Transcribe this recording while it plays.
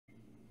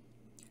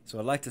So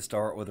I'd like to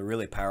start with a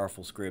really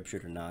powerful scripture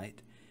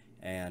tonight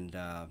and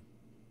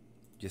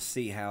just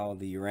see how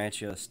the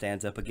Urantia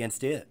stands up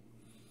against it.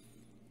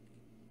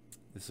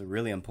 This is a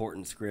really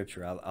important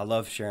scripture. I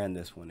love sharing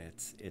this one.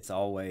 It's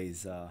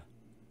always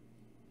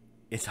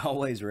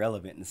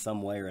relevant in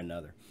some way or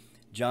another.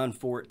 John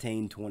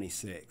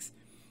 14:26,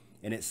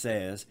 and it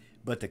says,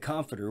 "But the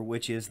Comforter,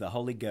 which is the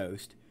Holy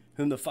Ghost,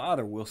 whom the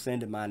Father will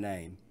send in my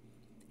name,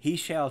 he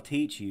shall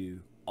teach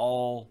you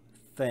all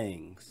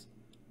things,"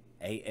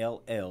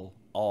 A-L-L,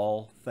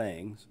 all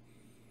things,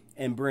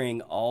 "and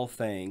bring all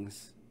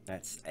things,"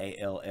 that's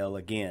A-L-L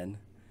again,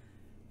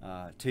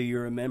 "to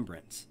your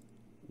remembrance,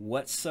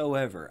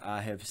 whatsoever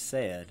I have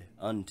said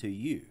unto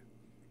you."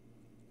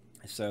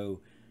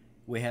 So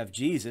we have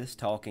Jesus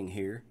talking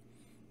here,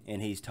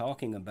 and he's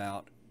talking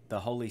about the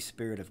Holy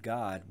Spirit of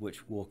God,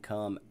 which will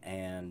come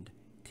and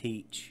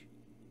teach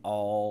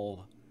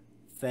all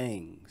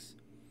things.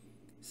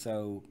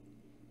 So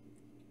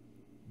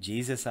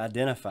Jesus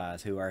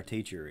identifies who our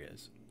teacher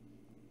is.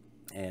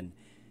 And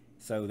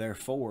so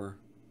therefore,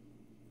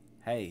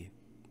 hey,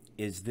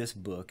 is this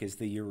book, is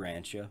the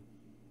Urantia,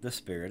 the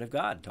Spirit of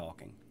God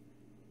talking?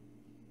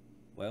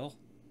 Well,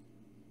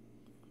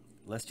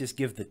 let's just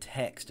give the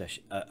text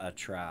a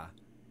try.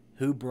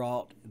 Who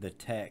brought the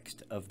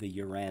text of the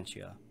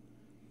Urantia?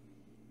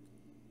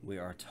 We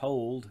are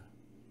told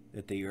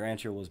that the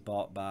Urantia was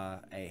bought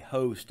by a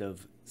host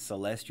of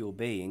celestial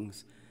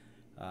beings.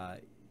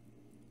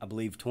 I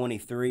believe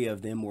 23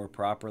 of them were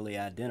properly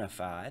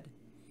identified,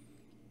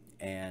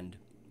 and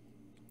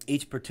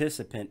each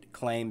participant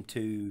claimed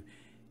to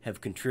have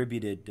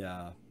contributed,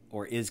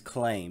 or is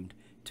claimed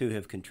to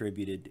have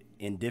contributed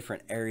in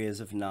different areas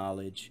of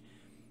knowledge.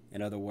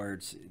 In other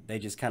words, they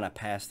just kind of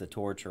pass the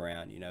torch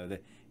around, you know,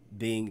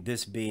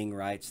 this being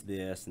writes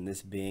this, and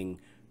this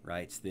being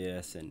writes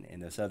this,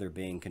 and this other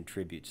being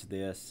contributes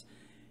this,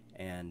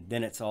 and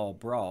then it's all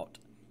brought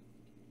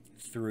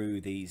through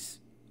these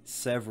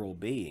several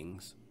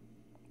beings.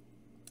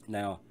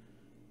 Now,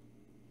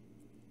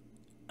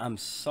 I'm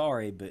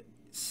sorry, but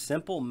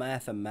simple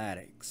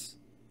mathematics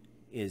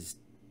is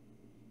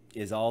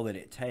all that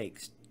it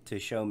takes to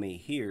show me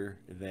here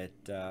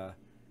that,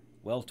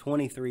 well,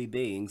 23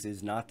 beings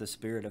is not the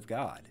Spirit of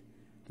God.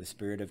 The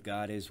Spirit of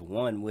God is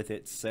one with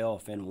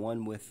itself and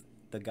one with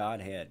the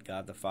Godhead,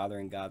 God the Father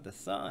and God the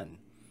Son,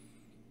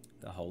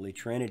 the Holy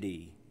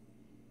Trinity,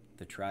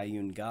 the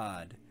Triune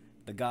God,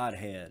 the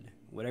Godhead,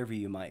 whatever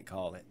you might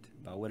call it,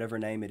 by whatever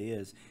name it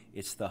is,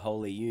 it's the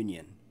Holy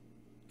Union,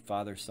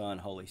 Father, Son,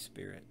 Holy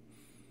Spirit.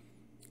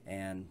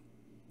 And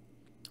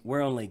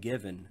we're only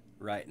given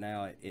right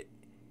now,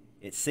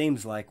 it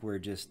seems like we're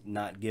just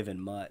not given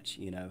much,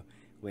 you know.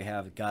 We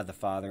have God the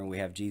Father, and we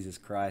have Jesus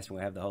Christ, and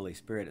we have the Holy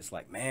Spirit. It's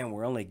like, man,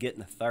 we're only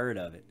getting a third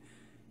of it.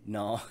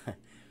 No.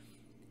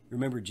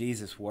 Remember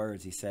Jesus'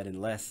 words. He said,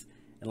 unless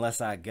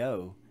I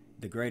go,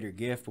 the greater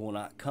gift will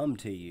not come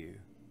to you.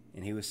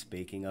 And he was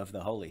speaking of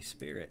the Holy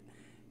Spirit.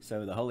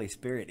 So the Holy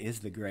Spirit is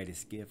the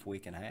greatest gift we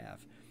can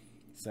have.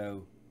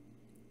 So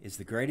is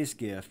the greatest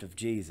gift of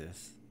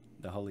Jesus,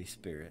 the Holy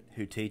Spirit,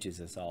 who teaches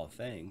us all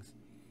things,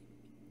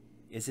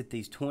 is it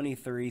these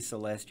 23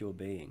 celestial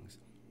beings?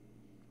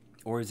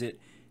 Or is it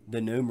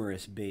the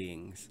numerous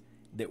beings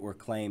that were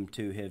claimed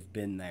to have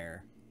been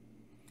there?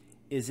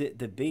 Is it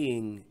the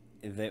being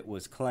that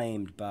was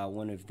claimed by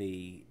one of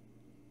the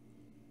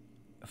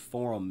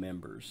forum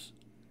members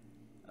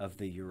of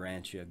the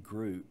Urantia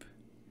group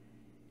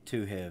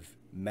to have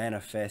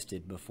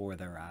manifested before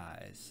their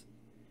eyes?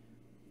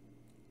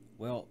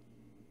 Well,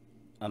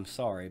 I'm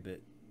sorry,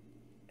 but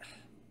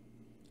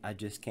I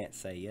just can't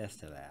say yes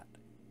to that.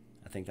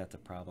 I think that's a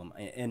problem.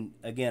 And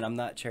again, I'm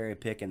not cherry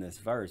picking this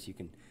verse. You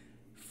can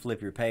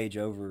flip your page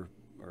over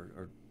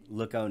or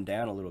look on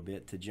down a little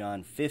bit to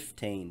John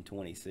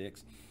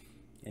 15:26,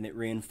 and it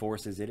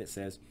reinforces it. It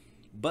says,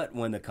 "But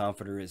when the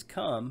Comforter is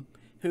come,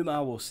 whom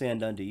I will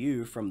send unto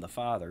you from the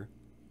Father,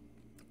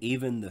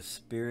 even the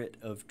Spirit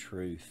of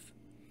truth,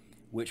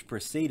 which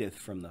proceedeth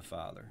from the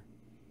Father,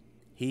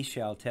 he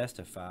shall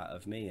testify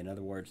of me." In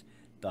other words,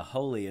 the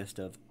holiest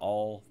of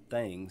all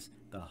things,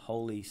 the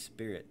Holy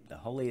Spirit, the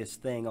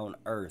holiest thing on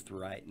earth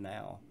right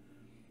now,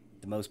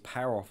 the most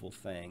powerful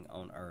thing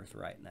on earth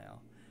right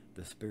now,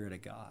 the Spirit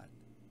of God.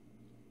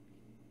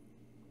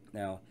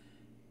 Now,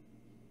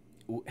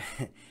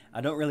 I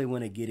don't really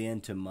want to get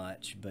into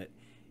much, but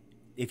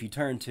if you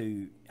turn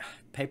to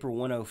paper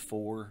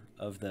 104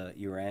 of the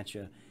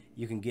Urantia,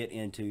 you can get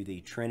into the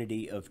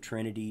Trinity of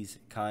Trinities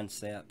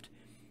concept,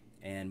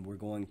 and we're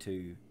going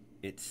to,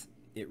 it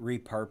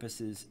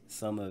repurposes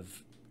some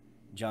of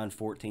John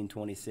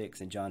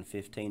 14:26 and John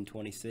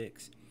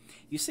 15:26.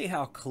 You see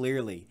how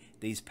clearly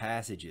these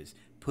passages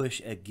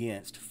push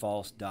against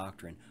false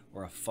doctrine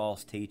or a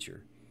false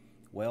teacher.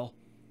 Well,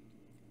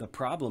 the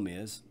problem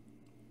is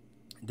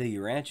the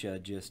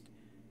Urantia just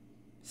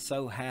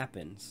so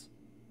happens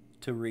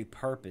to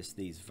repurpose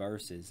these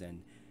verses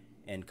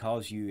and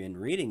cause you, in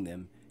reading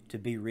them, to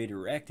be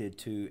redirected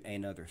to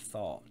another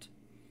thought.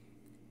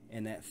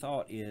 And that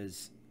thought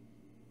is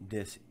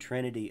this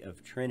Trinity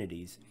of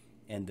Trinities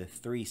and the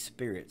three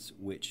spirits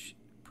which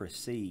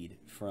proceed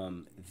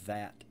from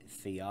that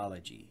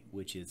theology,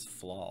 which is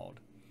flawed.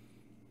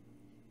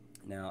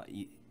 Now,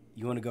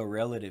 you want to go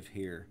relative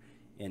here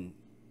in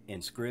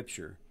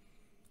Scripture,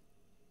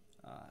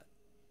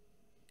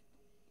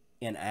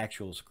 in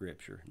actual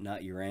Scripture,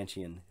 not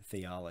Urantian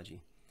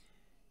theology.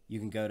 You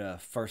can go to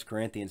 1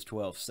 Corinthians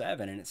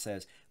 12:7, and it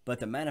says, "But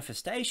the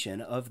manifestation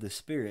of the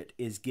Spirit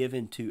is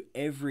given to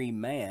every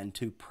man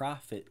to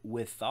profit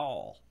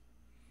withal."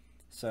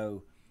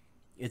 So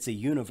it's a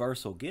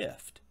universal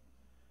gift.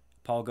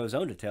 Paul goes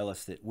on to tell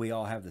us that we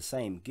all have the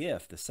same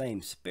gift, the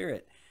same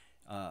Spirit,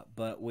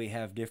 but we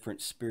have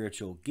different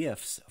spiritual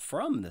gifts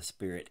from the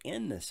Spirit,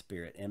 in the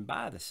Spirit, and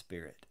by the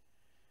Spirit,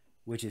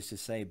 which is to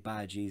say,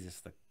 by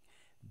Jesus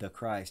the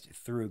Christ,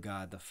 through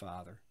God the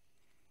Father.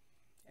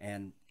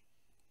 And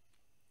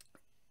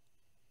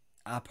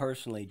I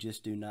personally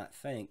just do not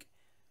think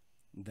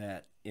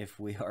that if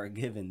we are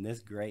given this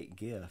great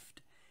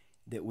gift,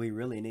 that we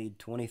really need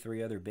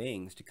 23 other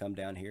beings to come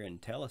down here and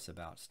tell us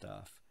about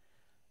stuff.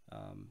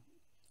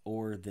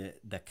 Or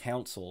the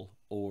council,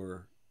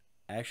 or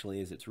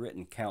actually as it's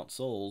written,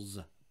 councils,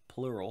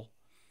 plural,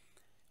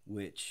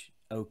 which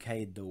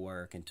okayed the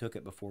work and took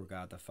it before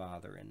God the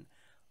Father, and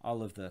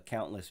all of the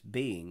countless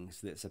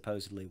beings that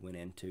supposedly went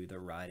into the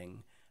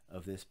writing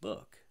of this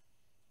book.